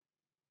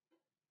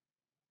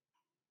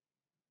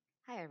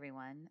Hi,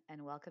 everyone,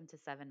 and welcome to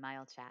 7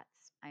 Mile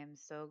Chats. I am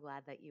so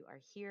glad that you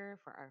are here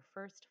for our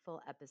first full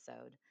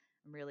episode.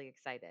 I'm really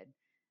excited.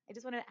 I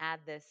just want to add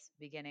this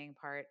beginning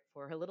part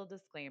for a little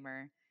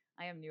disclaimer.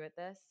 I am new at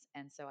this,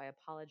 and so I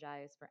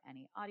apologize for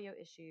any audio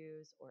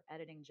issues or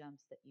editing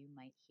jumps that you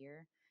might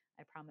hear.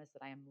 I promise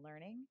that I am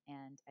learning,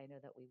 and I know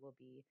that we will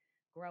be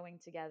growing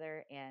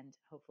together and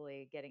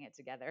hopefully getting it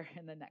together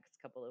in the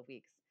next couple of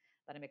weeks.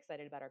 But I'm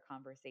excited about our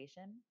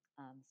conversation,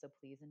 so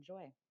please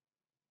enjoy.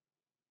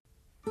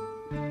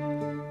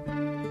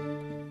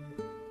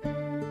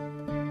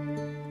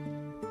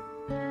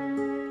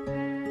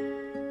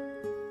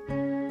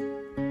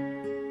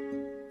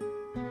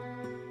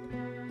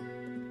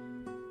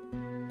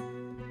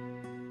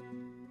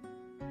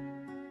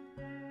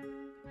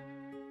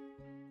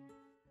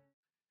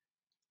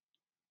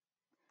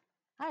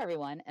 Hi,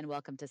 everyone, and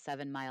welcome to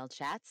 7 Mile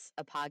Chats,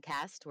 a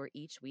podcast where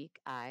each week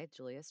I,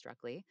 Julia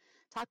Struckley,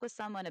 talk with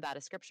someone about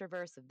a scripture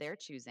verse of their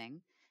choosing,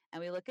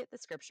 and we look at the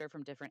scripture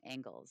from different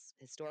angles: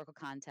 historical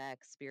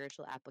context,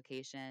 spiritual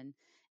application,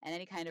 and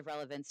any kind of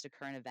relevance to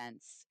current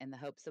events in the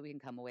hopes that we can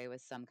come away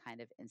with some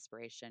kind of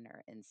inspiration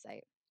or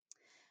insight.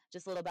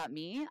 Just a little about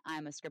me.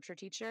 I'm a scripture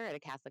teacher at a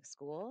Catholic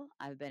school.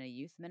 I've been a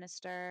youth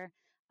minister.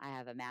 I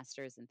have a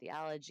master's in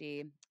theology.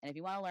 And if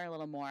you want to learn a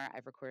little more,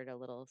 I've recorded a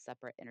little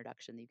separate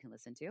introduction that you can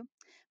listen to.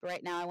 But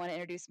right now, I want to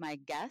introduce my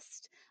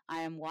guest.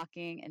 I am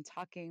walking and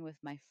talking with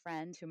my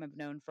friend, whom I've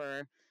known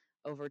for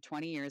over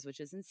 20 years,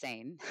 which is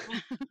insane,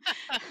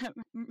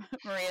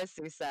 Maria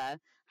Sousa.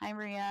 Hi,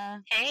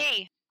 Maria.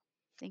 Hey.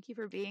 Thank you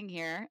for being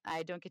here.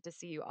 I don't get to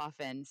see you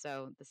often,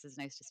 so this is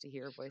nice just to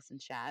hear your voice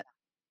and chat.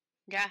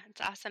 Yeah,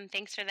 it's awesome.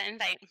 Thanks for the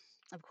invite.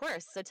 Of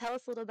course. So tell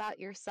us a little about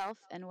yourself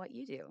and what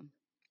you do.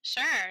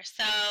 Sure.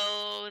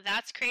 So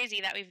that's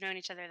crazy that we've known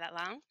each other that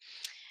long.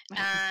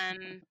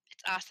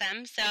 It's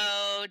awesome.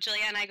 So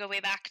Julia and I go way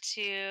back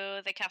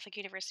to the Catholic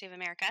University of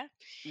America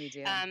We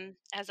do.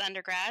 as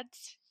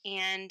undergrads.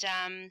 And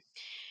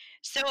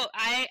so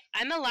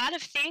I'm a lot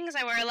of things.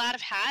 I wear a lot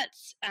of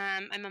hats.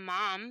 I'm a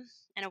mom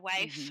and a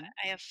wife. Mhm.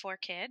 I have 4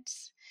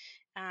 kids,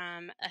 a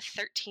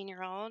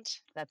 13-year-old.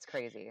 That's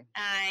crazy.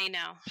 I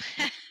know.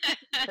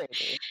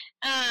 Crazy.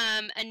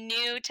 A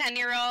new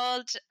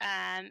 10-year-old,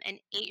 an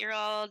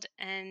 8-year-old,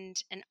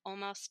 and an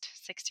almost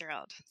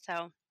 6-year-old.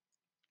 So,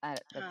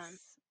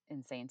 That's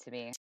insane to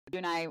me. You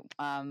and I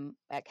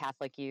at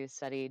Catholic U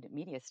studied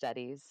media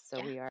studies, so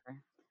yeah,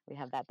 we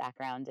have that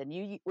background, and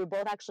we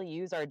both actually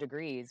use our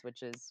degrees,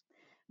 which is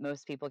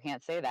most people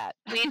can't say that.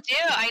 we do.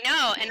 I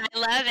know. And I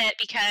love it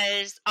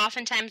because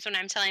oftentimes when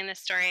I'm telling the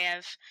story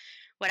of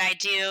what I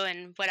do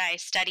and what I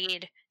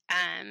studied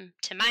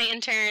to my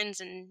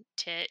interns and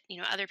to,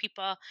 other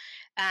people,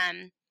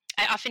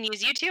 I often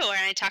use you too,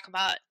 where I talk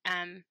about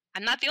I'm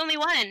not the only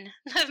one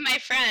of my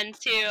friends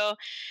who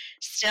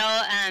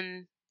still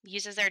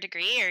uses their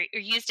degree or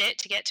used it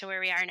to get to where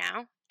we are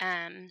now.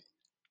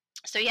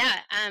 So yeah,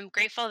 I'm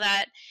grateful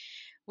that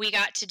we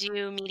got to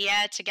do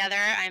media together.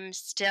 I'm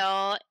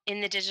still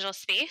in the digital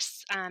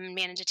space,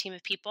 manage a team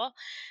of people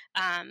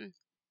um,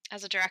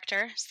 as a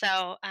director.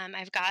 So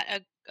I've got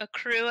a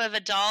crew of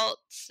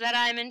adults that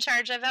I'm in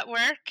charge of at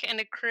work and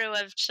a crew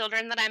of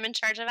children that I'm in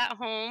charge of at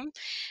home.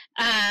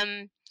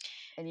 Um,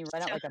 And you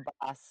run it so like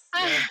a boss.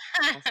 You're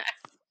a boss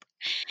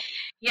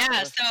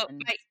yeah, so person.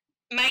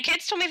 my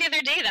kids told me the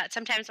other day that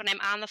sometimes when I'm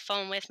on the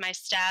phone with my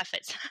staff,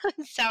 it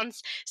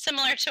sounds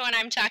similar to when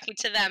I'm talking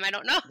to them. I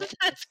don't know if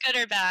that's good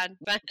or bad,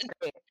 but It's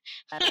great.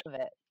 I love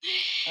it.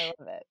 I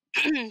love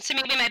it. so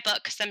maybe my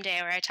book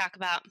someday where I talk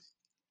about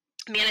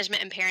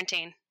management and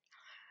parenting.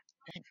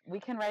 We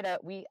can write a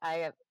we I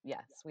have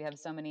yes, we have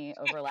so many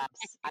overlaps.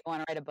 I want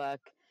to write a book.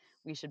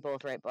 We should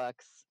both write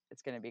books.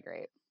 It's going to be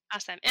great.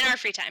 Awesome. In our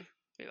free time,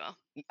 we will.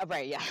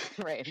 Right, yeah,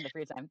 right, in the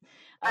free time.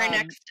 Our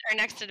Um,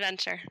 next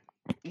adventure.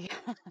 yeah.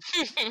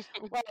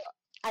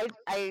 Well,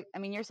 I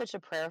mean, you're such a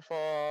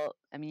prayerful.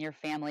 I mean, your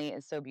family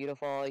is so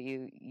beautiful.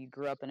 You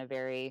grew up in a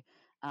very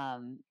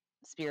um,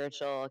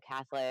 spiritual,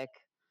 Catholic,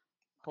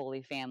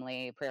 holy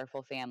family,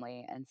 prayerful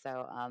family, and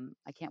so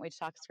I can't wait to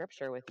talk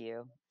scripture with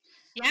you.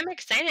 Yeah, I'm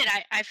excited.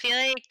 I feel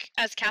like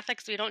as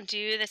Catholics, we don't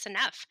do this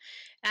enough.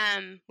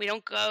 We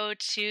don't go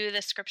to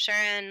the scripture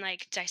and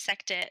like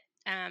dissect it.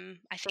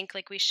 I think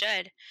like we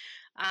should.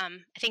 I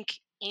think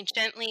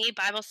anciently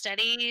Bible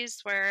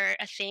studies were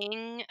a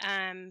thing,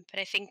 but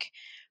I think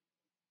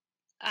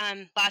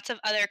lots of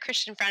other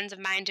Christian friends of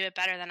mine do it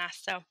better than us.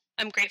 So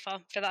I'm grateful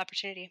for the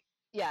opportunity.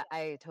 Yeah,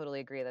 I totally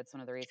agree. That's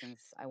one of the reasons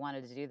I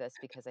wanted to do this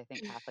because I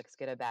think Catholics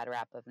get a bad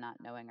rap of not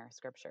knowing our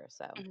scripture.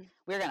 So Mhm.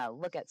 we're going to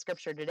look at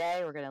scripture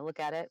today. We're going to look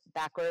at it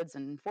backwards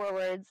and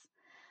forwards.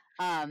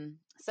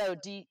 So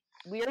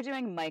we are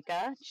doing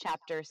Micah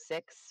chapter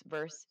 6,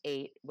 verse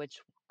 8,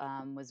 which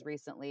was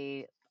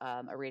recently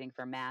a reading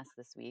for Mass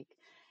this week.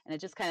 And it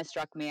just kind of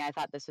struck me. I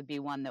thought this would be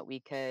one that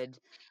we could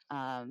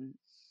um,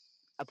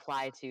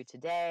 apply to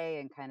today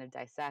and kind of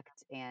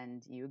dissect,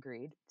 and you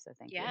agreed, so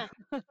thank you Yeah,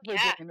 for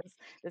yeah. doing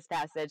this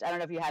passage. I don't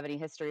know if you have any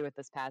history with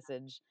this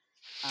passage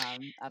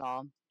at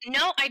all.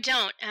 No, I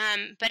don't.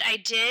 But I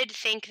did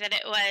think that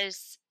it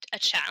was a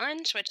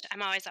challenge, which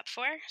I'm always up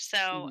for.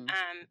 So Hmm.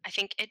 I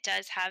think it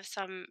does have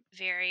some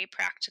very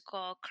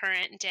practical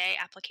current day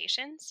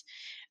applications.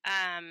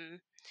 Um,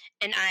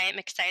 and I'm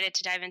excited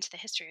to dive into the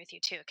history with you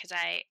too, because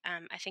I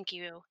think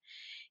you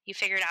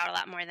figured out a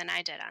lot more than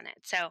I did on it.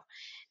 So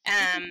We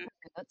can um,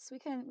 compare notes.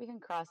 We can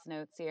cross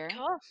notes here.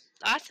 cool,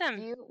 If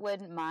awesome. you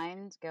wouldn't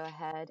mind, go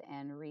ahead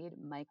and read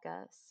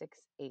Micah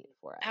 6:8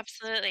 for us.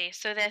 Absolutely.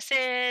 So this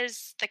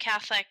is the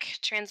Catholic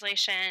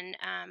translation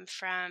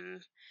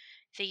from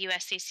the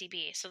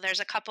USCCB. So there's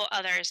a couple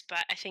others,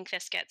 but I think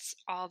this gets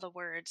all the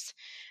words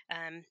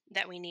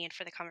that we need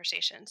for the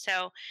conversation.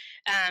 So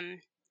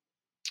um,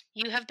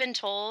 you have been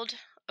told,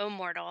 O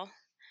mortal,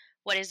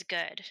 what is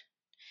good,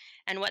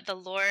 and what the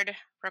Lord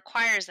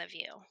requires of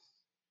you,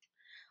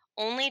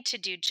 only to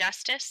do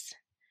justice,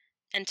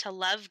 and to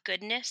love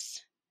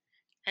goodness,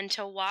 and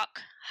to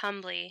walk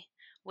humbly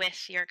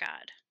with your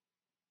God.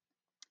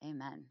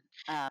 Amen.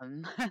 Oh,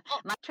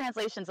 My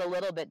translation's a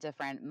little bit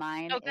different.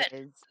 Mine oh good.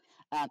 is,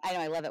 I know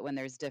I love it when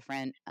there's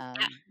different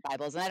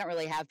Bibles, and I don't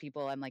really have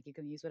people. I'm like, you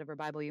can use whatever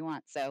Bible you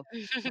want. So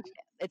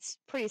it's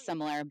pretty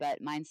similar, but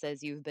mine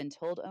says, "You've been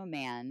told, O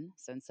man,"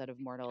 so instead of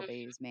mortal, they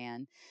use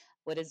man,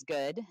 "what is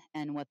good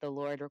and what the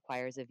Lord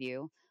requires of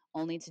you,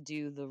 only to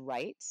do the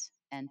right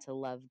and to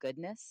love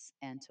goodness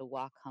and to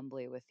walk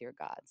humbly with your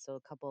God." So a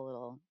couple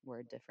little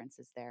word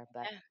differences there,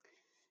 but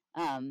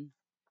Yeah. um,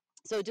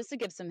 so just to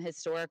give some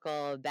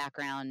historical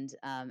background,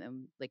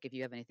 and like if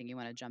you have anything you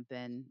want to jump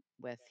in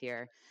with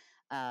here,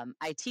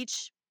 I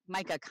teach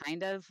Micah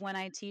kind of when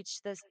I teach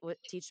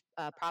teach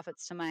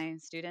prophets to my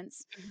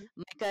students. Hmm.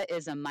 Micah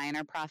is a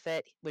minor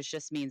prophet, which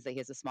just means that he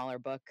has a smaller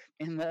book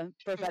in the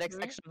prophetic Hmm.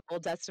 section of the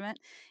Old Testament,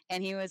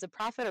 and he was a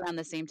prophet around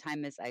the same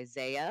time as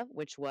Isaiah,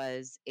 which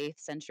was 8th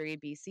century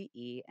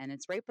BCE, and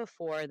it's right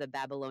before the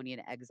Babylonian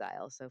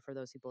exile. So for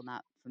those people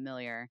not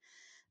familiar,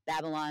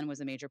 Babylon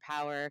was a major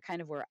power,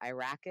 kind of where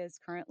Iraq is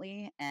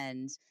currently,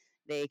 and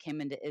they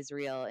came into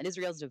Israel, and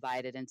Israel's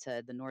divided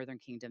into the northern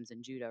kingdoms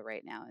and Judah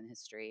right now in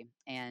history.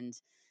 And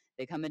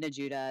they come into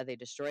Judah, they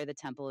destroy the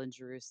temple in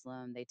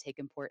Jerusalem, they take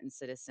important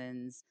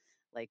citizens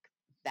like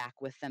back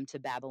with them to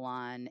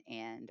Babylon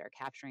and are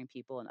capturing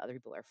people, and other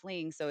people are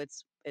fleeing. So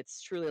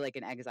it's truly like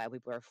an exile.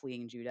 People are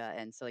fleeing Judah,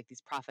 and so like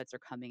these prophets are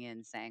coming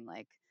in saying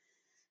like,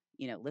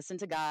 listen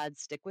to God,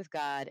 stick with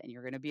God, and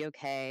you're going to be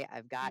okay.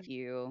 I've got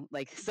you.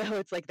 Like, so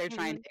it's like they're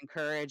trying Hmm. to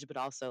encourage, but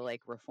also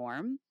like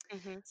reform.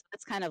 Hmm. So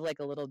that's kind of like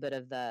a little bit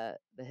of the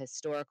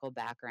historical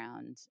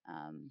background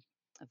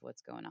of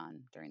what's going on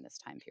during this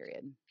time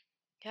period.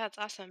 Yeah, it's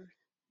awesome.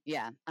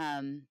 Yeah.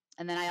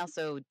 And then I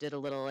also did a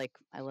little like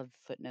I love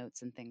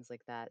footnotes and things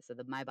like that. So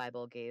the My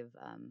Bible gave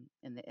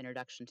in the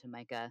introduction to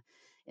Micah,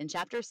 in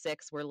chapter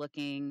 6, we're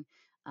looking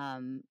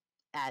um,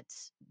 at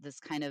this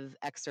kind of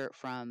excerpt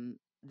from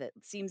that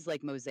seems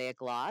like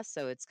Mosaic law.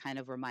 So it's kind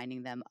of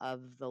reminding them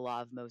of the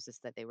law of Moses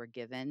that they were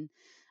given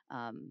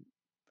um,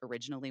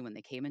 originally when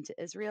they came into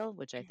Israel,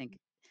 which I think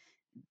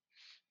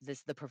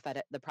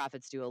the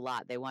prophets do a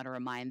lot. They want to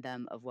remind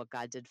them of what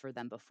God did for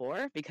them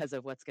before because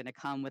of what's going to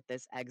come with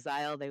this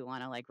exile. They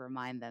want to like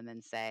remind them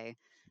and say,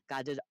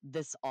 God did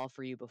this all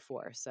for you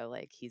before, so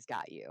like he's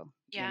got you,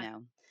 Yeah.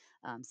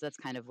 so that's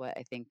kind of what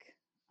I think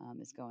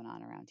is going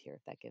on around here,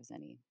 if that gives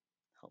any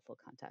helpful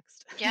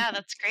context. Yeah,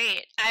 that's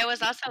great. I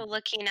was also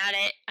looking at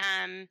it,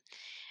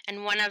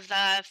 and one of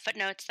the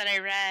footnotes that I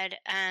read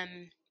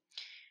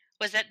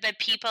was that the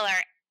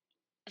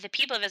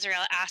people of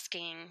Israel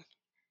asking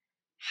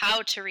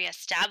how to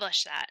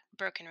reestablish that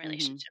broken Hmm.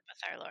 relationship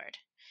with our Lord,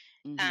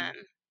 Hmm. um,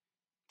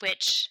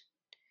 which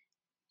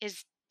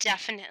is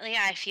definitely,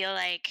 I feel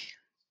like,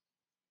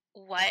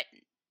 what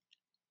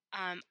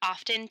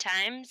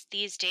oftentimes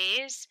these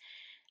days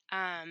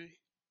um,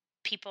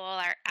 people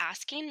are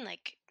asking,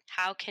 like,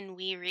 how can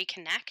we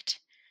reconnect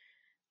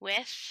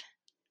with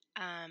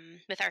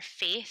with our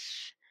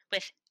faith,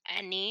 with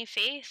any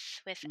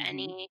faith, with Hmm.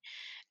 any,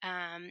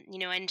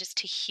 and just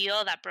to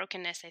heal that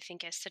brokenness, I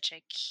think is such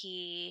a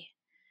key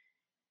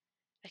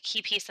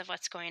piece of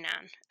what's going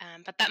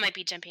on. But that might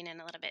be jumping in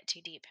a little bit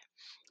too deep.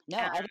 No,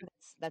 I Um, think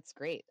that's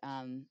great.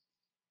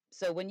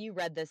 So when you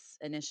read this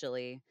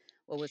initially,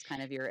 what was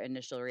kind of your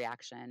initial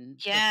reaction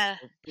yeah,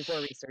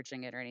 before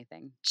researching it or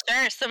anything?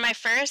 sure. So my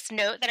first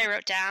note that I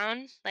wrote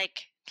down,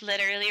 like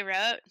literally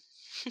wrote,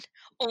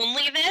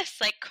 only this,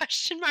 like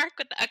question mark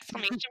with the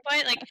exclamation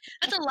point. Like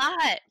that's a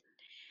lot.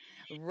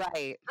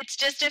 Right. It's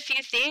just a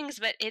few things,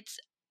 but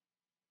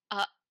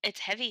uh, it's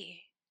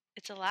heavy.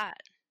 It's a lot.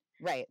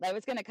 Right. I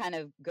was going to kind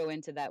of go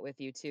into that with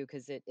you too,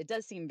 because it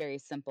does seem very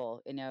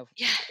simple,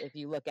 Yeah. if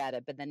you look at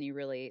it, but then you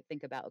really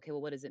think about, okay,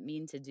 well, what does it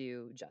mean to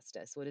do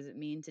justice? What does it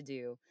mean to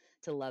do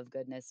to love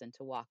goodness and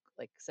to walk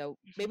like so?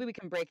 Mhm. Maybe we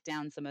can break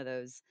down some of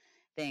those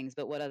things,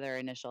 but what other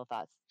initial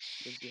thoughts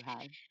did you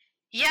have?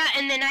 Yeah,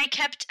 and then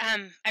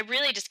I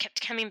really just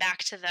kept coming back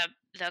to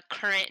the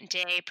current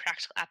day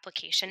practical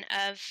application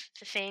of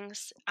the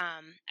things.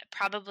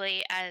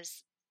 Probably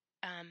as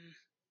um,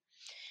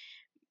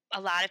 a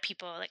lot of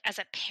people, like as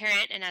a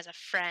parent and as a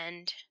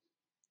friend,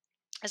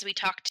 as we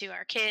talk to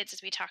our kids,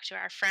 as we talk to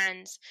our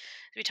friends,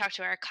 as we talk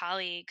to our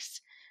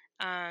colleagues.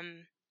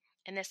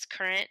 in this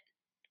current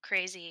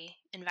crazy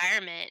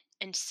environment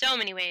in so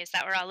many ways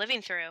that we're all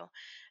living through.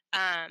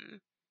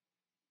 Um,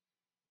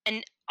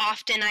 and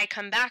often I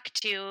come back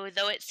to,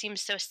 though it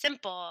seems so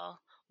simple,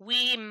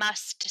 we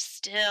must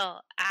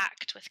still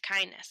act with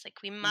kindness.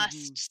 Like, we Mm-hmm.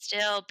 must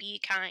still be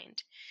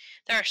kind.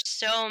 There are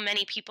so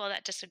many people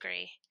that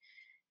disagree.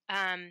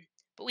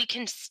 But we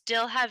can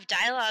still have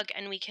dialogue,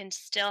 and we can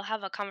still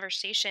have a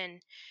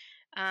conversation,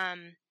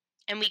 um,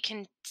 and we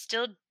can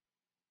still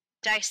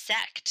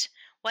dissect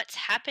what's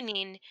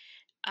happening.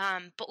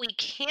 But we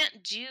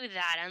can't do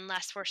that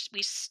unless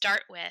we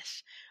start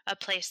with a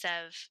place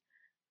of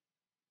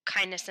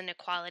kindness and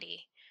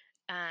equality.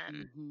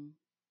 Um, Mm-hmm.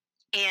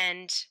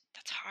 and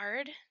that's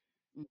hard,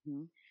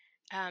 Mm-hmm.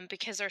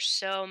 because there's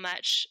so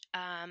much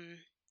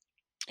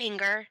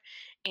anger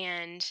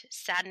and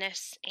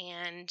sadness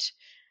and,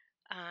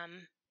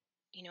 um,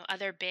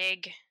 other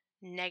big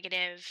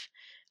negative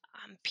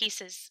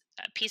pieces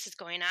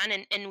going on,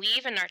 and we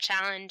even are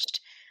challenged.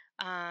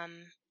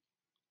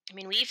 I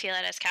mean, we feel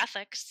it as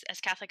Catholics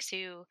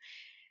who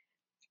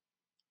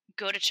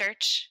go to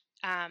church,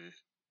 and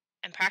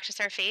practice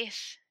our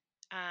faith.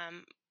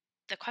 Um,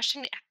 the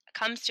question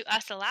comes to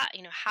us a lot.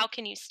 How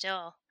can you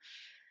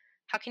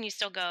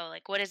still go?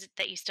 Like, what is it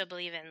that you still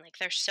believe in? Like,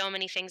 there's so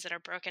many things that are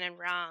broken and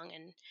wrong,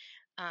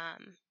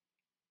 um,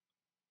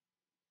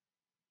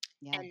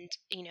 Yeah.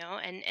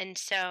 and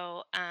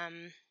so,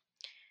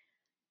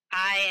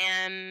 I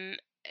am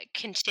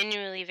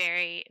continually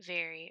very,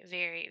 very,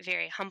 very,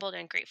 very humbled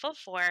and grateful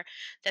for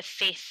the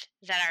faith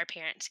that our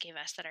parents gave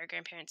us, that our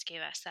grandparents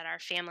gave us, that our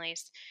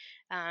families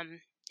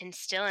um,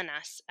 instill in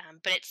us.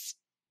 But it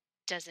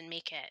doesn't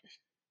make it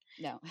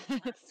No,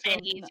 it's still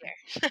any easier.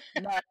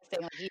 no, I'm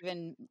saying, like,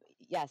 even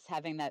yes,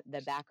 having that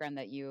the background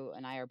that you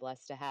and I are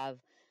blessed to have,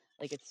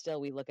 like, it's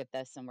still we look at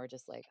this and we're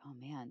just like, "Oh,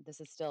 man,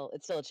 this is still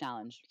it's still a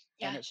challenge,"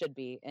 and Yeah. it should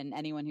be, and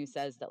anyone who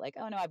says that, like,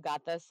 "Oh, no, I've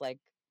got this," like,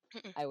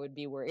 Mm-mm. I would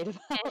be worried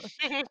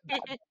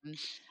about them.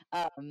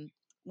 Um,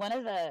 one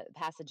of the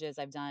passages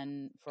I've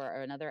done for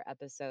another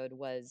episode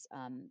was,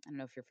 I don't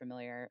know if you're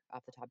familiar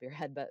off the top of your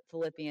head, but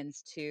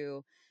Philippians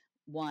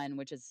 2:1,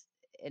 which is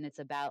and it's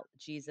about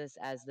Jesus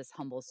as this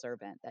humble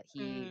servant, that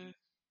he Mm,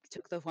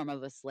 took the form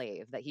of a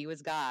slave, that he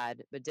was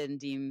God, but didn't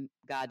deem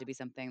God to be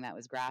something that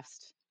was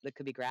grasped, that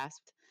could be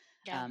grasped,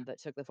 yeah. but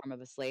took the form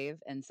of a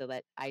slave. And so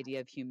that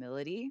idea of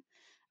humility,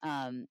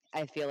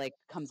 I feel like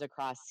comes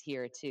across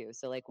here too.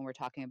 So, like, when we're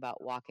talking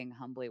about walking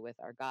humbly with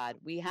our God,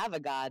 we have a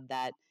God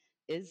that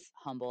is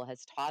humble,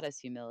 has taught us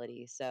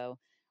humility. So,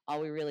 all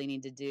we really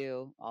need to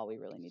do,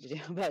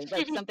 but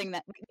like something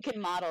that we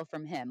can model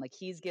from him. Like,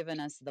 he's given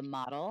us the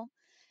model.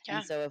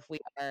 And Yeah. so, if we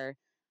are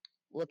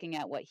looking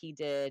at what he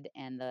did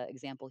and the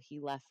example he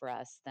left for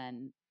us,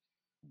 then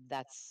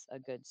that's a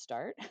good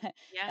start.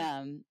 Yeah.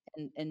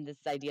 And this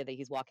idea that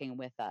he's walking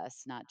with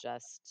us, not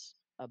just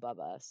above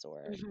us,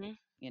 or Hmm.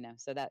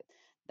 so that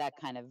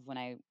kind of when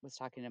I was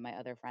talking to my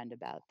other friend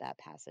about that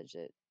passage,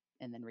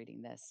 and then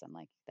reading this, I'm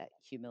like, that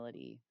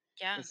humility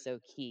Yeah. is so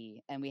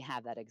key, and we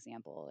have that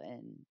example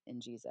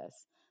in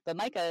Jesus. But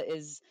Micah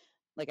is,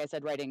 like I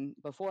said, writing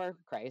before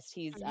Christ.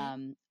 He's Hmm.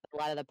 a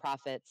lot of the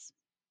prophets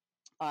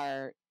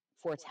are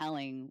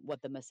foretelling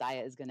what the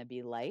Messiah is going to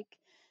be like.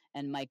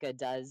 And Micah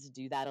does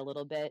do that a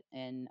little bit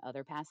in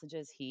other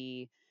passages.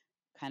 He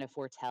kind of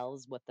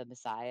foretells what the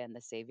Messiah and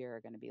the Savior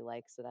are going to be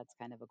like. So that's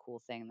kind of a cool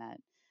thing that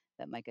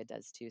Micah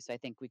does too. So I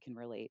think we can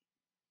relate.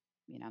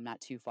 I'm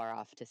not too far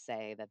off to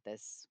say that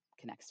this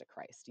connects to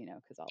Christ.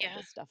 Because all of Yeah.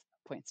 this stuff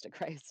points to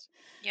Christ.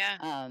 Yeah.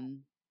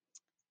 Um,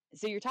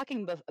 so you're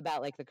talking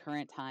about like the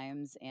current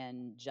times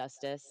and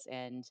justice,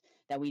 and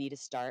that we need to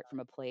start from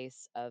a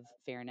place of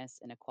fairness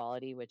and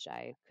equality, which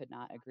I could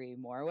not agree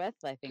more with.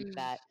 I think Mm,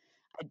 that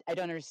I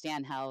don't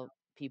understand how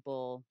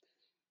people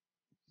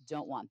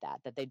don't want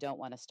that they don't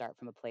want to start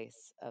from a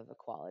place of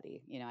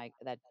equality.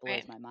 That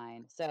blows right. my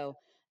mind. So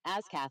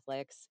as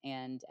Catholics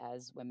and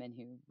as women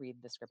who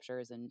read the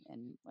scriptures and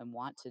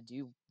want to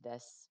do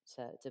this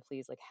to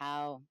please, like,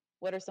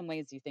 what are some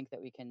ways you think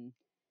that we can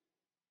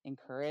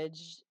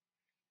encourage,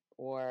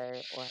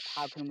 or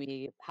how can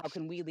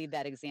we lead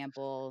that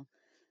example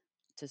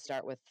to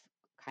start with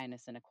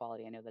kindness and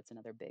equality? I know that's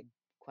another big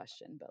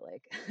question, but,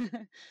 like,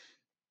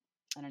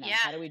 I don't know. Yeah.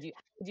 How do we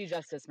do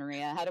justice,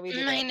 Maria? How do we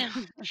do I that? know.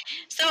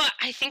 So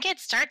I think it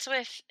starts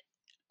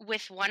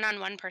with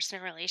one-on-one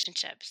personal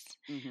relationships,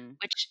 Hmm.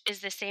 which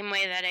is the same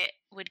way that it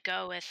would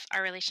go with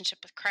our relationship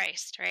with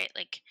Christ, right?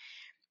 Like,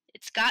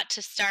 it's got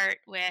to start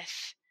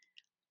with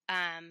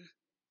um,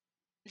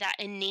 that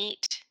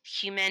innate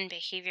human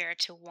behavior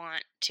to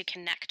want to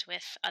connect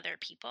with other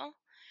people.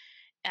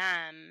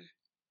 Um,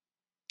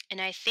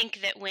 and I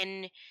think that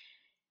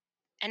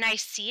and I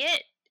see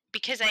it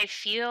because I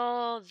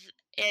feel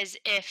as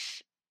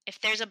if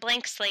there's a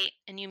blank slate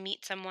and you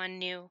meet someone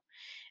new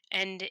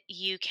and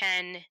you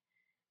can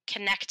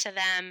connect to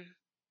them,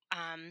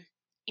 um,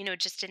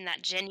 just in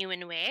that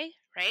genuine way,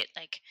 right?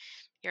 Like,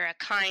 you're a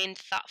kind,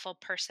 thoughtful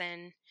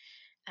person.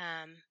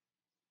 Um,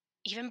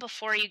 even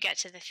before you get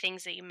to the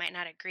things that you might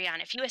not agree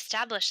on, if you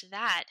establish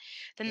that,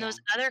 then Yeah. those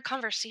other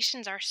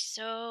conversations are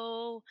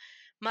so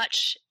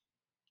much,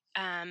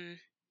 um,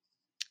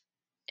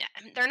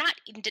 they're not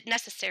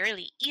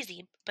necessarily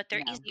easy, but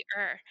they're No.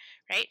 easier,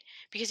 right?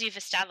 Because you've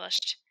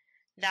established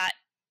that,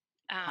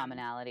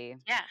 um, Commonality.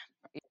 yeah,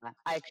 Yeah.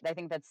 I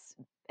think that's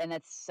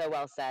so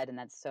well said, and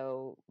that's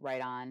so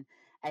right on.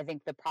 I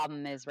think the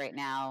problem is right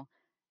now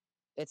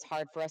it's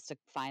hard for us to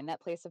find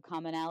that place of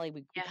commonality.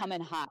 We yeah, come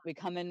in hot. We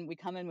come in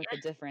with the yeah,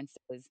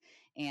 differences,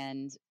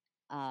 and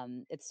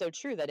it's so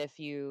true that if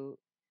you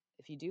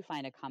do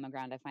find a common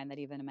ground, I find that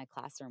even in my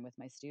classroom with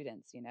my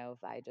students,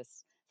 if I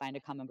just find a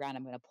common ground,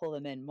 I'm going to pull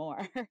them in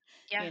more,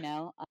 yeah, you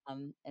know.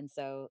 And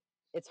so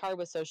it's hard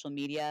with social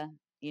media.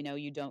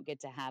 You don't get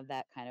to have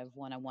that kind of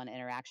one-on-one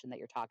interaction that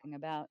you're talking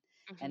about,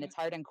 and hmm, it's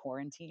hard in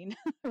quarantine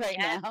right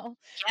yeah, now,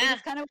 which yeah,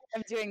 is kind of why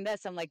I'm doing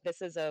this. I'm like,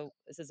 this is a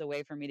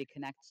way for me to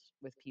connect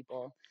with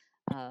people,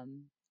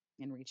 um,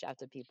 and reach out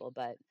to people.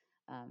 But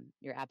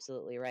you're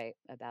absolutely right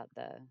about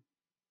the.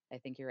 I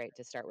think you're right.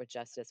 To start with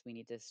justice, we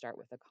need to start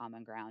with a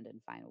common ground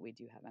and find what we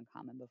do have in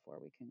common before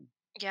we can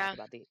talk yeah.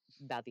 about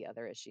the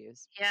other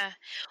issues. Yeah.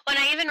 Well, and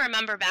I even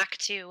remember back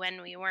to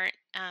when we weren't,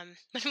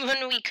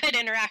 when we could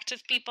interact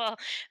with people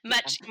Yeah.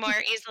 much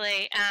more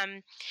easily,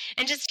 and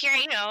just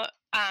hearing,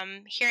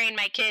 hearing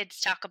my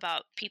kids talk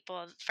about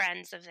people,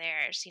 friends of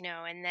theirs,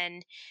 and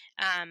then,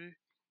 um,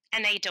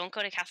 and they don't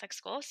go to Catholic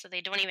school, so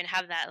they don't even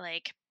have that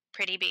like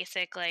pretty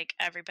basic like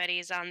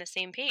everybody's on the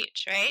same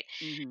page, right?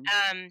 Hmm.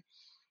 Um,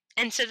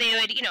 and so they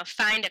would,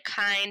 find a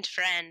kind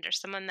friend or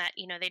someone that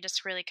they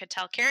just really could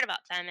tell cared about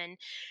them, and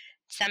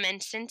some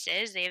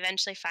instances they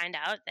eventually find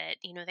out that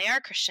they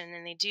are Christian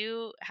and they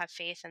do have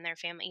faith in their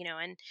family,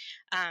 and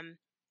um,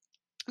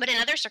 but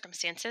in other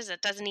circumstances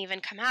it doesn't even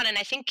come out. And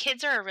I think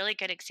kids are a really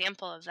good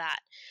example of that,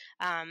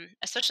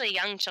 especially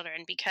young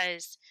children,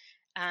 because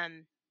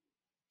um,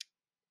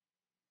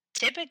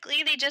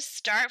 typically they just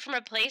start from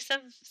a place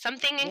of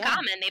something in Yeah.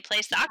 common. They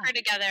play Yeah. soccer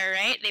together,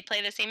 right? They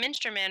play the same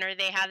instrument, or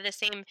they have the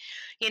same,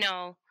 you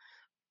know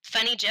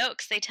funny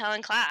jokes they tell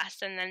in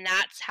class, and then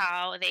that's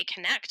how they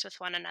connect with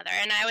one another.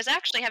 And I was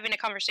actually having a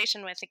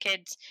conversation with the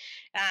kids,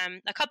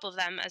 a couple of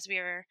them, as we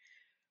were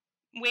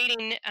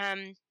waiting,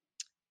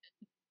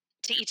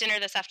 to eat dinner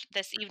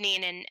this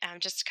evening,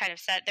 and just kind of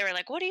said, they were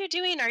like, "What are you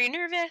doing? Are you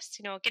nervous?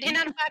 Getting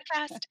on a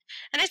podcast?"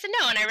 And I said,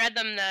 "No." And I read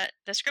them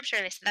the scripture,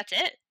 and they said, "That's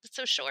it. It's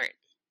so short."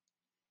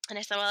 And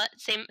I said, "Well,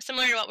 it's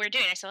similar to what we're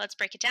doing." I said, "Let's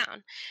break it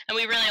down." And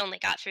we really only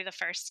got through the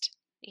first,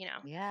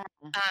 Yeah.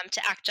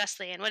 to act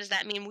justly. And what does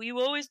that mean? "Well, you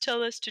always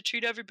tell us to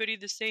treat everybody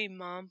the same,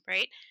 Mom,"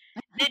 right?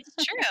 It's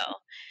true.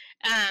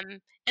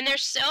 And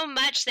there's so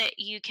much that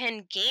you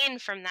can gain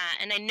from that.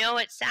 And I know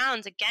it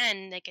sounds,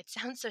 again, like it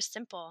sounds so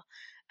simple,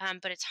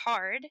 but it's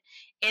hard.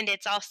 And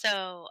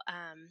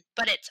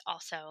but it's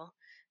also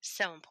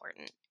so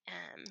important.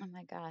 Oh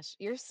my gosh,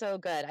 you're so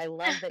good. I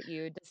love that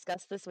you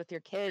discuss this with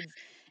your kids,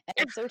 and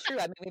it's so true.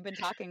 I mean, we've been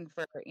talking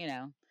for,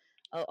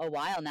 a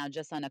while now,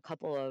 just on a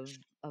couple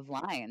of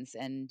lines,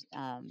 and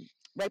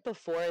right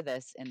before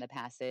this in the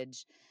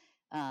passage,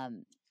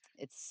 um,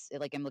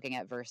 like I'm looking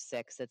at verse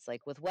 6. It's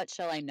like, "With what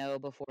shall I know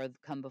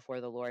come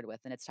before the Lord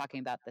with?" And it's talking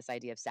about this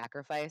idea of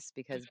sacrifice,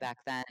 because Mhm, back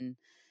then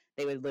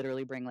they would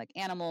literally bring like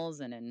animals,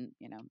 and in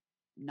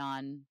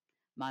non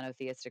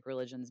monotheistic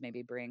religions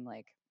maybe bring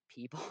like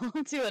people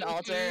to an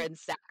altar mhm, and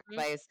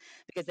mhm, sacrifice,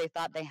 because they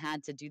thought they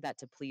had to do that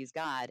to please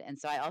God. And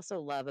so I also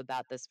love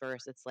about this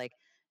verse, it's like,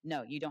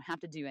 no, you don't have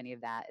to do any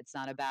of that. It's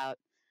not about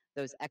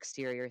those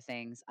exterior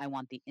things. I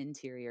want the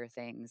interior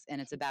things,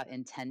 and it's about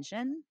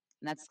intention.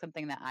 And that's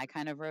something that I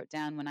kind of wrote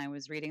down when I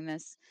was reading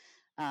this.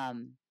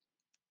 Um,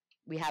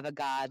 we have a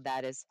God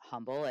that is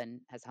humble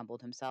and has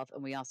humbled himself,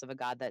 and we also have a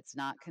God that's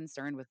not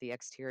concerned with the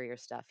exterior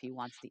stuff. He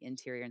wants the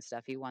interior and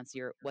stuff. He wants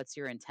what's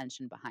your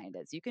intention behind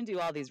it. So you can do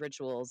all these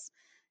rituals,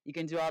 you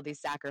can do all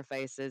these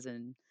sacrifices,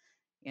 and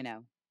you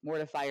know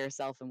mortify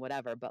yourself and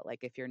whatever. But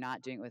like if you're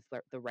not doing it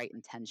with the right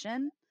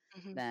intention,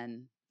 mhm.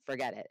 then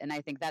forget it. And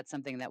I think that's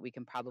something that we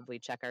can probably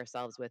check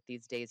ourselves with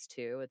these days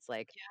too. It's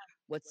like,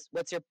 what's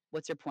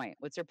your point?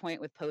 What's your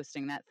point with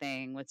posting that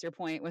thing? What's your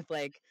point with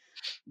like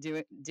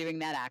doing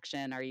that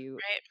action? Are you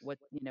Right.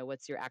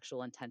 what's your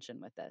actual intention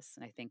with this?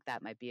 And I think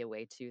that might be a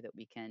way too that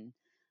we can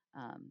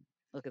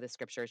look at the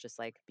scriptures, just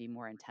like be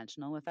more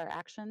intentional with our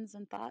actions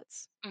and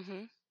thoughts.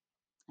 Mhm.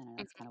 And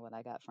that's Mhm. kind of what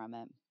I got from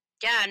it.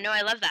 Yeah, no,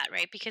 I love that,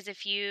 right? Because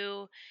if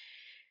you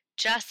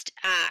just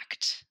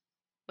act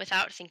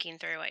without thinking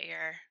through what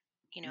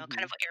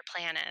kind of Hmm. what your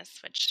plan is,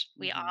 which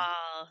we Hmm.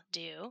 all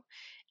do,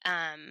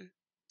 um,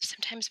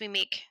 sometimes we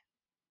make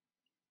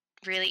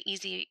really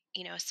easy,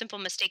 simple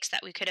mistakes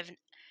that we could have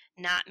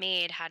not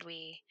made had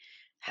we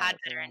Thought had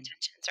it better through.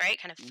 intentions, right?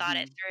 Kind of thought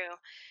it Hmm. through.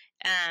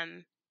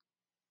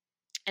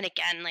 And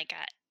again, like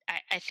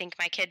I think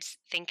my kids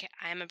think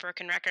I'm a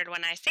broken record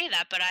when I say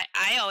that, but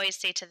I always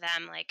say to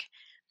them, like,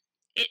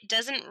 it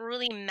doesn't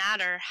really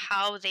matter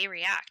how they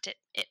react.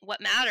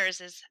 What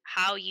matters is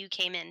how you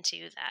came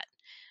into that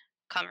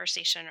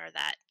conversation, or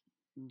that,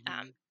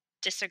 um, Hmm.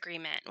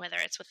 disagreement, whether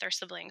it's with their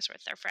siblings or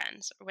with their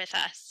friends or with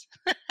us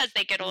as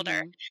they get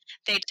older. Mhm.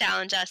 They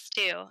challenge us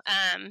too.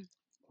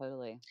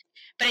 Totally.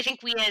 But I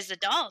think we as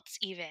adults,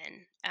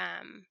 even,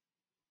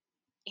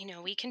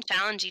 we can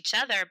challenge each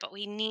other, but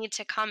we need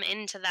to come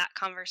into that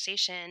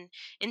conversation,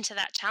 into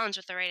that challenge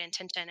with the right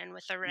intention and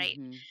with the right.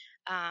 Mhm.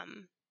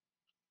 Um,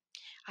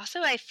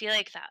 Also, I feel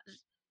like that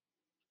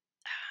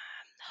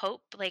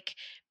hope, like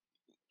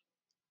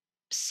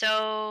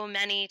so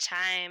many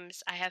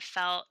times I have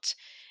felt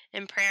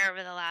in prayer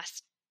over the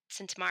last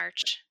since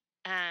March,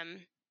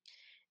 um,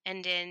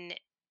 and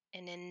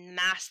in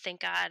mass,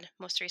 thank God,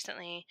 most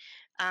recently,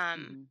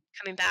 Mhm.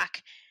 coming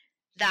back,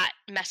 that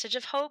message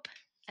of hope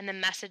and the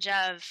message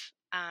of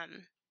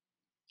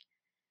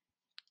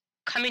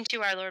coming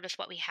to our Lord with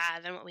what we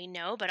have and what we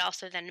know, but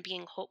also then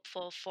being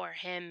hopeful for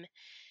Him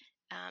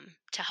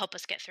to help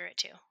us get through it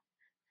too.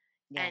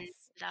 And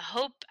Yes. the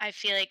hope I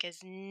feel like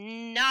is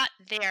not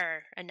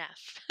there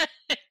enough.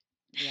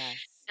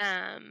 Yes.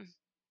 um,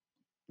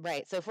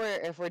 Right. So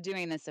if we're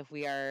doing this, if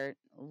we are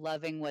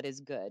loving what is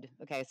good,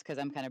 okay, because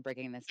I'm kind of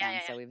breaking this down. yeah,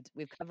 So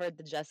we've covered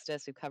the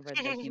justice, we've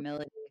covered the yeah, yeah.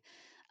 humility,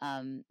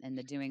 and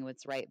the doing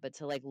what's right. But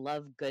to like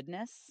love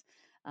goodness,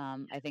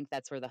 I think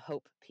that's where the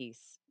hope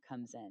piece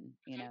comes in.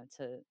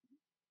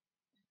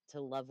 To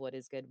love what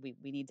is good,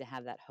 we need to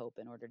have that hope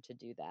in order to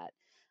do that.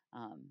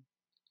 Um,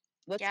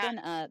 what's Yeah. been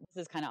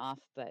this is kind of off,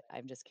 but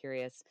I'm just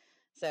curious.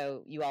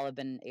 So you all have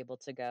been able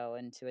to go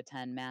and to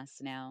attend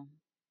mass now,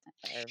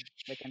 or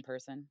like in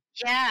person?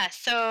 Yeah,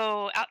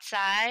 so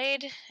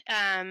outside,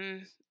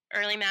 um,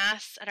 early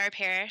mass at our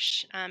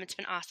parish. It's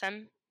been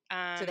awesome.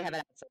 So they have Um,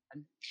 it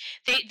outside.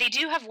 they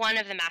do have one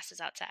of the masses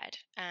outside,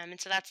 and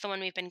so that's the one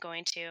we've been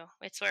going to.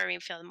 It's where we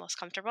feel the most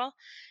comfortable.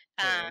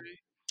 Um, Totally.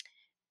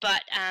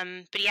 but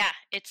yeah,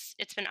 it's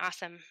been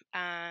awesome.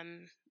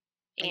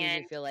 And did And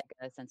you feel like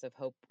a sense of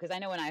hope? Because I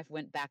know when I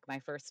went back my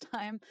first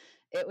time,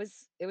 it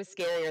was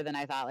scarier than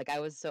I thought. Like I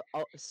was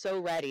so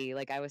ready.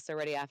 Like I was so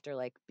ready after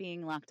like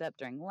being locked up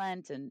during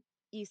Lent and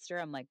Easter.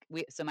 I'm like,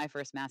 so my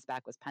first mass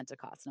back was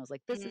Pentecost, and I was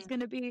like, this is mm,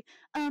 gonna be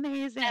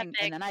amazing. And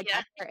epic, then I yeah,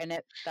 got there, and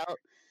it felt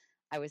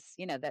I was,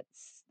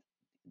 that's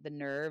the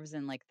nerves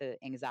and like the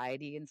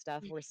anxiety and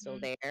stuff were still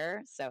mhm,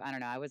 there. So I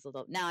don't know. I was a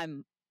little now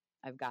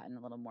I've gotten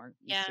a little more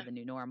used to yeah, the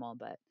new normal,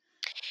 but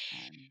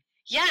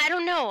yeah. I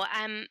don't know.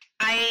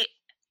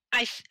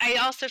 I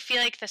also feel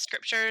like the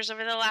scriptures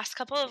over the last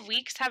couple of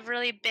weeks have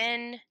really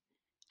been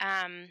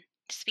um,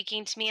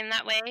 speaking to me in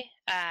that way.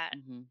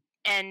 mhm,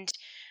 And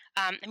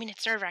I mean,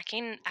 it's nerve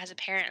wracking as a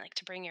parent, like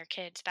to bring your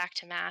kids back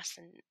to mass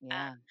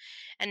yeah,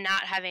 and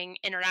not having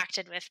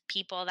interacted with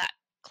people that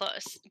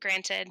close.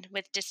 Granted,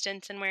 with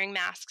distance and wearing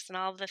masks and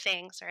all of the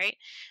things, right?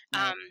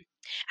 Um, right,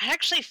 I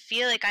actually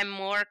feel like I'm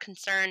more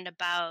concerned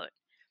about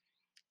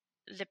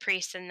the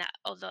priests and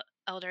the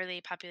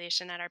elderly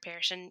population at our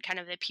parish and kind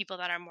of the people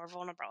that are more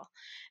vulnerable,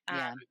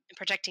 yeah. and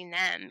protecting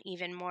them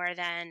even more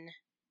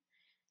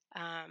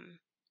um,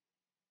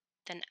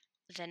 than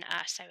than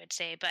us, I would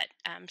say. But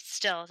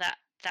still,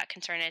 that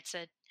concern, it's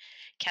a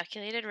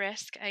calculated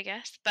risk, I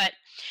guess. But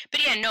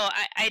yeah, no,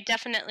 I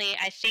definitely,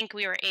 I think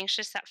we were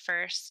anxious at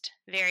first,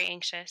 very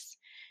anxious,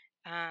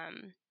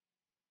 um,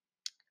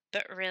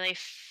 but really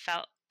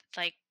felt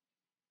like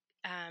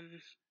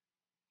um,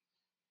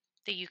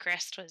 the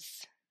Eucharist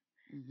was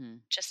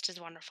Mhm. just as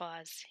wonderful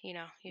as you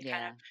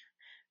kind of Yeah.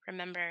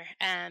 remember.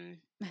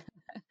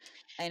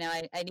 I know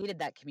I needed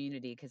that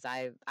community because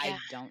I Yeah,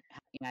 don't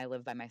I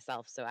live by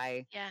myself, so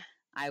yeah,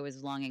 I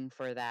was longing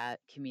for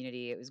that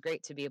community. It was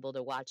great to be able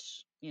to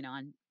watch,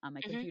 on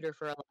my hmm, computer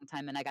for a long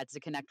time, and I got to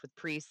connect with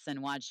priests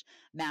and watch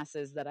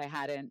masses that I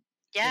hadn't,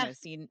 yeah,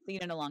 seen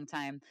in a long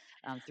time,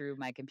 through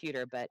my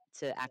computer, but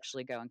to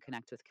actually go and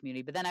connect with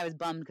community. But then I was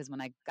bummed because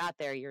when I got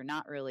there, you're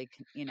not really,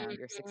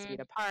 you're 6 feet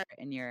hmm, apart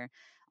and you're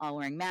all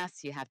wearing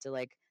masks. You have to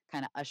like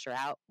kind of usher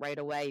out right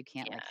away. You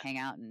can't like yeah, hang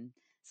out, and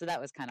so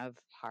that was kind of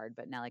hard.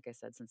 But now, like I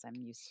said, since I'm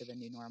used to the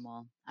new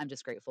normal, I'm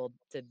just grateful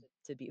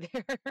to be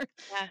there.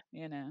 yeah,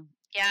 you know.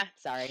 yeah.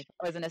 Sorry,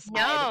 that was an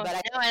aside, No,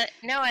 but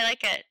no, I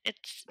like it.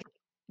 It's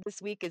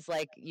this week is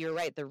like you're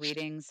right, the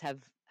readings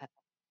have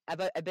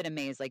I've been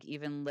amazed, like,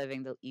 even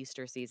living the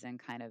Easter season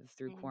kind of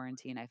through mm,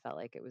 quarantine, I felt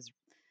like it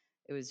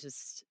was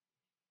just,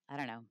 I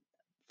don't know,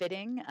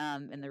 fitting,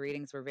 and the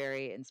readings were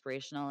very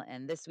inspirational,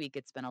 and this week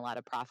it's been a lot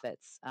of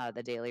prophets,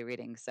 the daily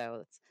reading, so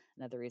that's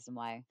another reason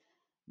why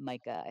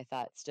Micah, I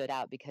thought, stood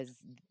out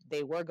because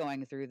they were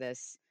going through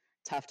this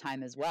tough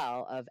time as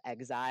well of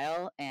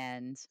exile,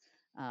 and,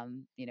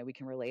 we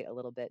can relate a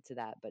little bit to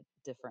that, but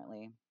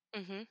differently.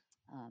 hmm,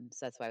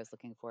 So that's why I was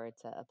looking forward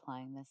to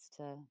applying this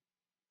to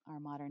our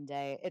modern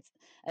day. It's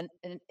and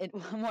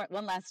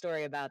one last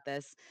story about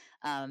this.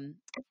 Um,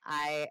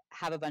 I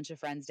have a bunch of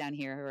friends down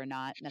here who are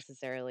not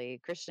necessarily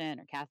Christian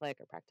or Catholic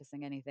or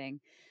practicing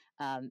anything,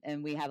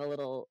 and we have a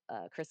little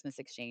Christmas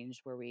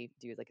exchange where we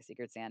do like a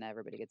Secret Santa.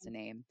 Everybody gets a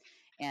name,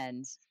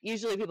 and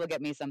usually people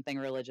get me something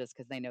religious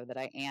because they know that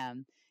I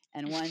am.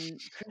 And one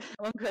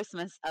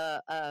Christmas,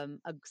 a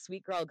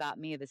sweet girl got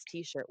me this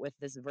T-shirt with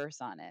this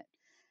verse on it.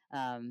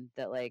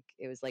 That like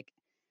it was like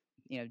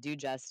do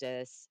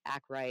justice,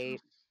 act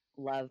right,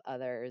 love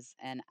others.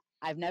 And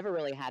I've never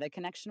really had a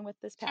connection with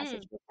this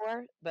Hmm. passage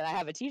before, but I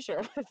have a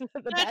t-shirt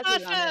with the That's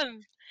passage on it.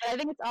 awesome. But I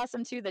think it's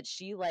awesome too that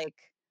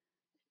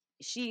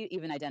she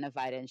even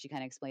identified it, and she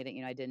kind of explained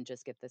it, I didn't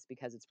just get this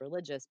because it's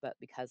religious, but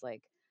because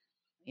like,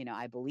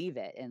 I believe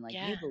it, and like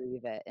you Yeah.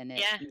 believe it, and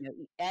it, Yeah.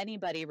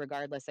 anybody,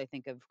 regardless, I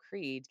think, of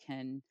creed,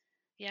 can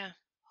Yeah.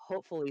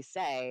 hopefully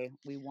say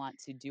we want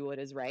to do what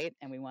is right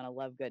and we want to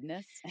love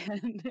goodness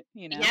and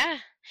Yeah.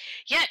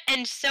 Yeah,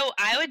 and so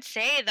I would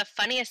say the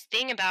funniest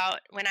thing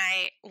about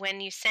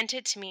when you sent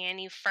it to me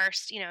and you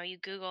first, I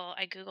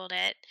Googled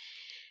it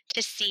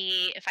to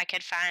see if I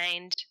could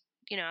find,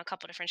 a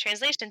couple different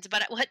translations,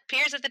 but what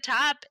appears at the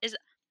top is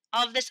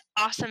all of this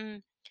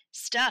awesome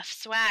stuff,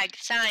 swag,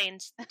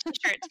 signs,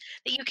 t-shirts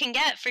that you can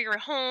get for your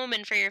home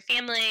and for your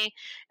family.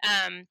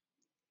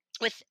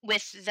 With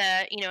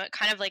the, it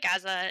kind of like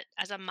as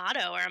a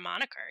motto or a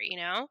moniker,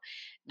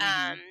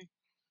 Mhm. um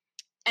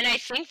and I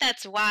think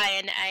that's why,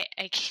 and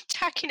I keep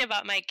talking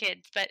about my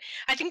kids, but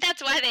I think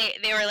that's why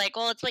they were like,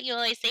 well, it's what you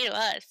always say to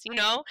us,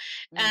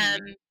 um,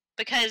 Mhm.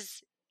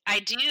 because I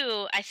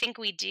think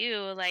we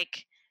do,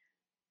 like,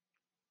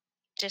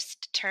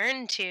 just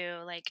turn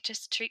to, like,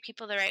 just treat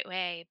people the right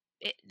way,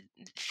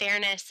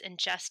 fairness and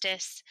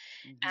justice,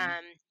 Mhm.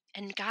 um,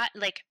 and God,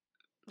 like,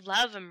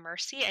 love and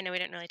mercy. I know we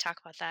didn't really talk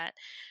about that,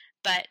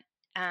 but,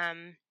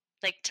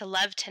 like, to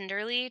love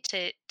tenderly,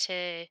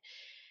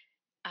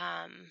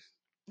 um,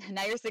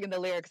 Now you're singing the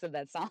lyrics of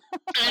that song.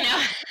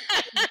 I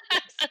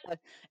So,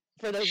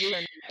 for those of you who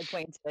are not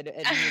acquainted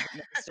and music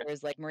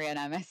ministers like Maria and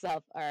I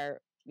myself are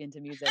into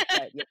music, know.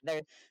 but yeah,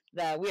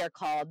 the "We Are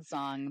Called"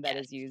 song that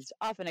is Yes. used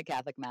often at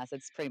Catholic Mass,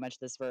 it's pretty much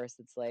this verse.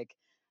 It's like,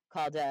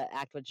 called to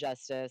act with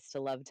justice,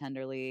 to love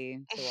tenderly,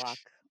 to walk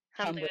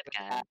Humbly humbly with with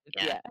God. God.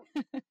 Yeah. Yeah.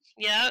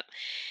 Yep.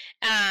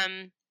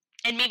 Um,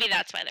 and maybe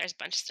that's why there's a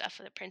bunch of stuff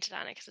with it printed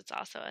on it because it's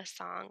also a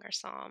song or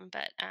psalm.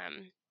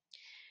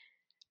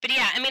 But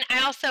yeah, I mean,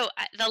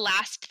 the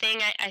last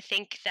thing I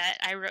think that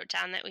I wrote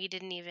down that we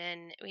didn't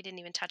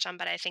even touch on,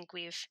 but I think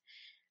we've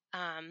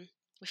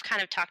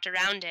kind of talked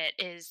around it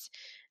is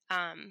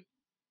um,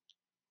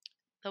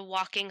 the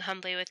walking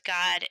humbly with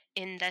God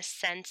in the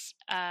sense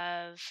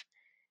of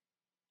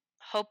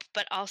hope,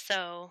 but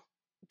also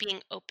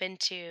being open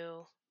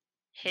to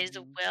His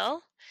Mhm.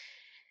 will.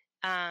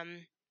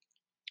 Um,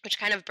 which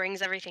kind of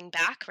brings everything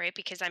back, right?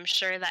 Because I'm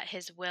sure that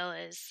his will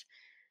is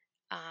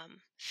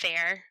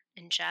fair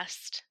and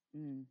just,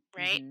 Mm.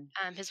 right? Mhm.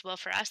 His will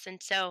for us,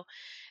 and so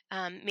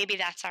maybe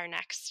that's our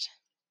next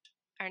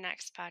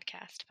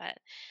podcast. But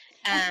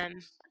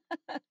um,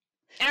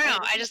 I don't I know.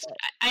 love it.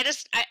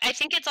 I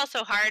think it's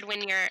also hard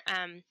when you're,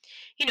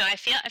 I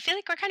feel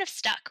like we're kind of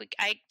stuck.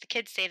 The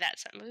kids say that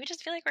something. We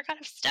just feel like we're kind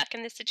of stuck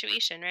in this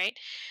situation, right?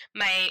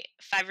 My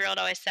 5-year-old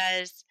always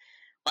says,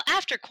 "Well,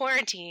 after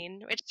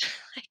quarantine," which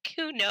like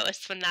who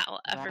knows when that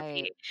will ever Right.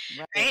 be,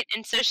 Right. right?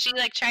 And so she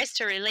like tries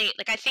to relate.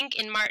 Like I think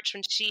in March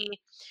when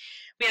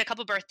we had a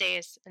couple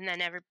birthdays and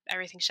then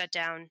everything shut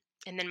down,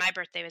 and then my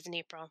birthday was in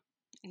April,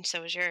 and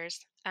so was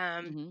yours.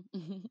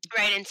 Mhm.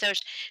 Right, and so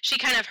she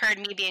kind of heard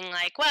me being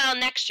like, "Well,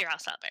 next year I'll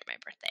celebrate my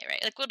birthday,"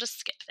 right? Like we'll just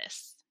skip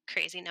this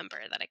crazy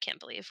number that I can't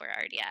believe we're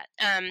already at.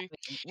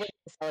 We'll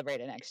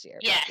celebrate it next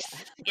year, but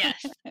Yes, yeah.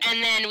 yes,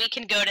 and then we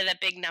can go to the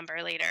big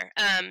number later.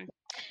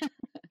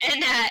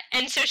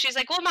 And so she's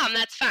like, "Well, mom,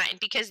 that's fine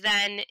because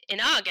then in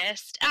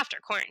August, after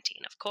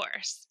quarantine, of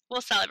course,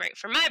 we'll celebrate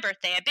for my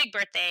birthday, a big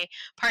birthday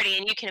party,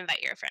 and you can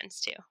invite your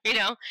friends too."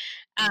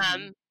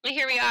 Mhm. But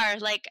here we are.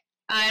 Like,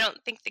 I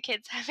don't think the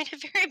kids having a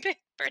very big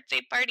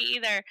birthday party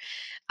either.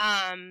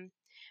 Um,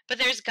 but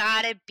there's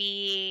got to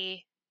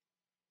be,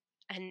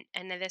 and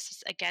this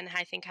is again,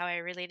 I think how I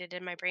related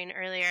in my brain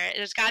earlier.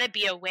 There's got to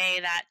be a way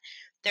that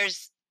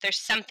there's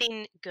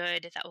something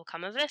good that will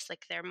come of this.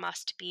 Like there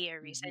must be a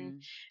reason.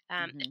 Mhm.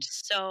 Mhm.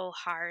 It's so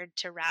hard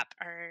to wrap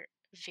our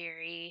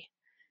very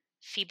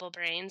feeble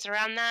brains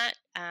around that.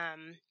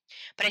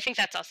 But I think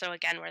that's also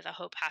again where the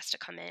hope has to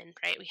come in,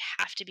 right? We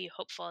have to be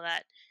hopeful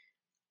that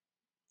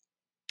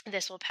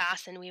this will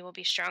pass and we will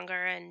be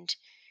stronger, and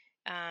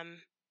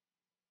um,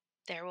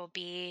 there will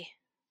be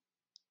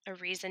a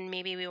reason.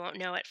 Maybe we won't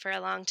know it for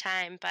a long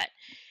time, but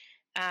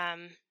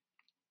um,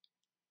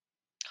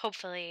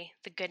 hopefully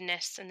the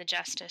goodness and the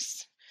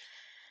justice.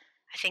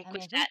 I I think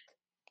mean, I with think that,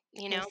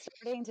 you we're know,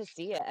 starting to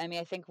see it. I mean,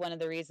 I think one of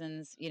the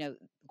reasons,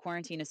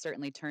 quarantine has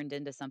certainly turned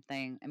into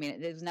something. I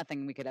mean, it was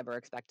nothing we could ever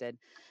expected.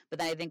 But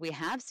then I think we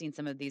have seen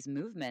some of these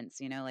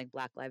movements, like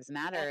Black Lives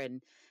yeah, Matter,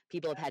 and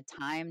people have yeah, had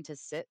time to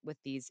sit with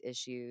these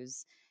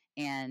issues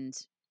and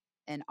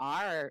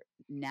are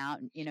now,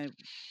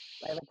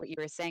 I like what you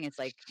were saying. It's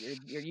like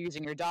you're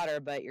using your daughter,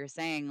 but you're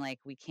saying like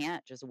we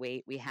can't just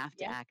wait. We have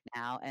to yeah, act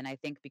now. And I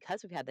think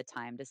because we've had the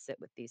time to sit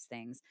with these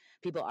things,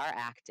 people are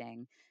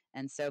acting.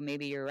 And so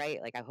maybe you're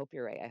right. Like I hope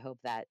you're right. I hope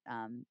that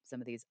some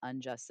of these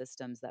unjust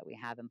systems that we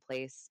have in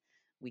place,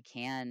 we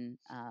can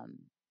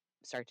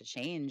start to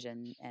change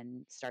and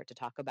start to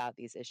talk about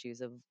these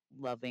issues of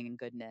loving and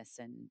goodness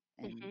and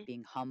hmm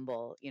being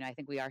humble. I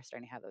think we are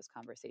starting to have those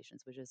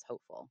conversations, which is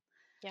hopeful.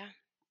 yeah.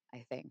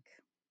 I think.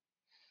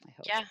 I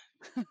Yeah,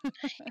 hope.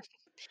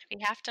 we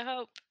have to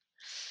hope.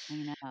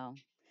 I know.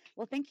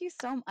 Well, thank you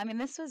I mean,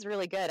 this was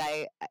really good.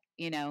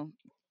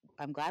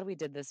 I'm glad we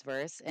did this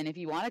verse. And if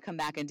you want to come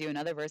back and do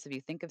another verse, if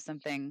you think of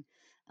something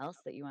else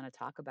that you want to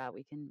talk about,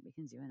 we can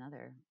do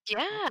another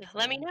Yeah,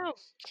 let me episode. know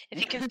if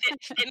you can fit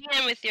me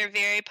in with your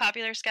very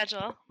popular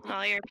schedule and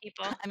all your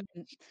people. I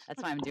mean,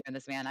 that's why I'm doing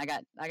this, man. I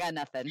got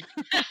nothing.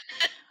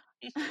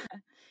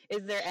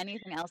 Is there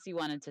anything else you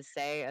wanted to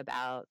say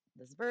about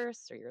this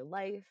verse or your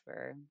life,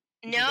 or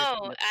this is your No,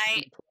 time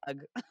I to plug?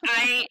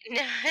 I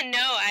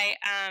no,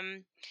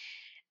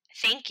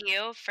 thank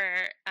you for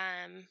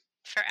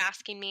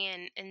asking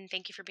me, and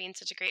thank you for being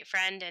such a great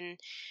friend. And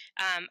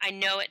I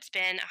know it's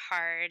been a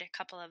hard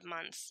couple of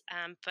months,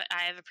 but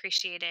I have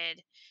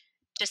appreciated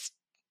just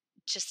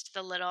just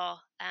the little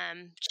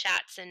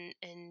chats and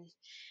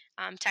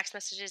text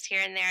messages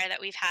here and there that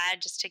we've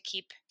had just to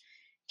keep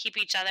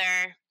each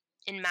other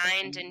in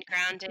mind Pushing. and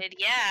grounded.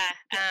 Yeah,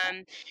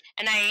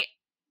 and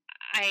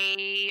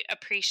I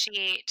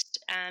appreciate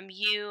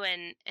you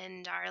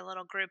and our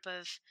little group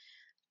of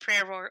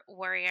prayer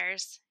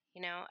warriors.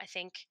 You know, I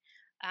think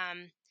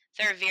um,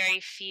 there are very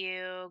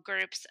few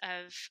groups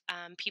of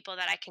people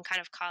that I can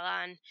kind of call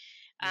on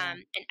Yeah.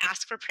 and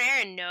ask for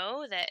prayer and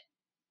know that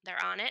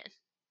they're on it.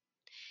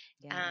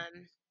 Yeah.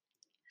 Um,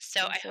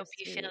 so That I is so hope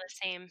you feel sweet. the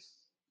same.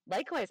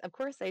 Likewise, of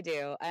course I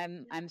do.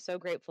 I'm so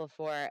grateful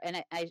for,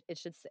 and I it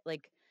should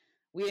like,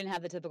 we didn't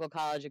have the typical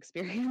college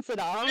experience at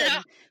all, No.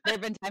 and there have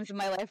been times in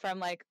my life where I'm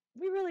like,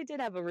 we really did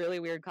have a really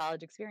weird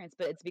college experience,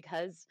 but it's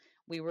because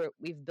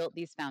we've built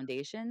these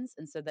foundations,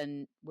 and so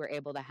then we're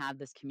able to have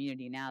this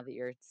community now that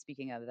you're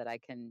speaking of, that I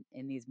can,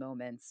 in these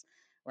moments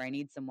where I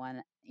need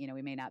someone,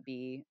 we may not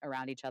be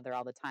around each other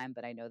all the time,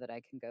 but I know that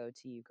I can go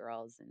to you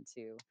girls and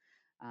to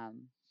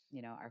um,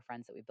 our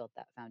friends that we built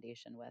that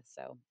foundation with.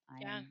 So I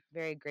Yeah. am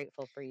very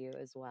grateful for you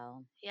as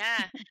well.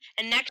 Yeah.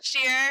 And next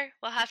year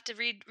we'll have to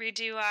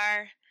redo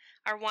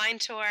our wine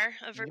tour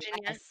of Virginia.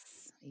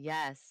 Yes,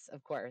 yes,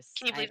 of course.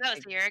 Can you believe that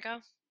was a year ago?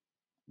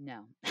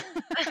 No.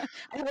 I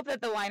hope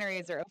that the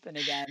wineries are open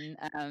again.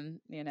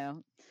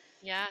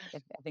 Yeah.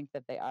 I think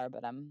that they are,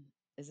 but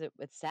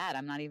it's sad.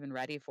 I'm not even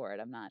ready for it.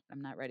 I'm not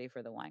ready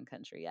for the wine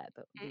country yet,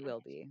 but we Mm-mm.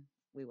 will be.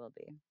 We will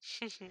be.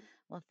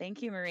 Well,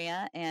 thank you,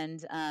 Maria.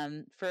 And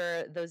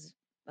for those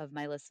of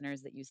my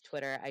listeners that use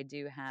Twitter, I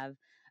do have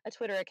a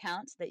Twitter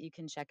account that you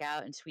can check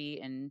out and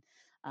tweet. And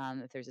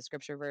if there's a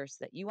scripture verse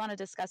that you want to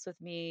discuss with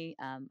me,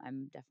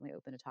 I'm definitely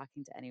open to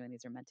talking to anyone.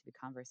 These are meant to be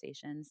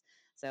conversations.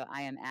 So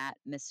I am at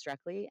Miss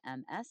Struckley,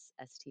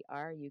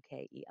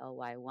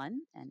 MSSTRUKELY1,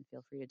 and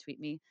feel free to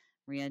tweet me.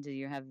 Maria, do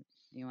you have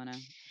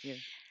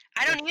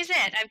I your don't use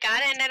it. I've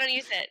got it and I don't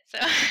use it. So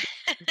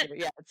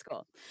yeah, it's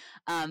cool.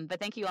 But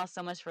thank you all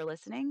so much for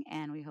listening,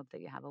 and we hope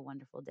that you have a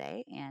wonderful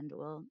day, and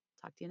we'll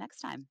talk to you next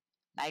time.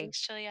 Bye.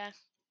 thanks, Julia.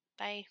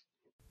 Bye.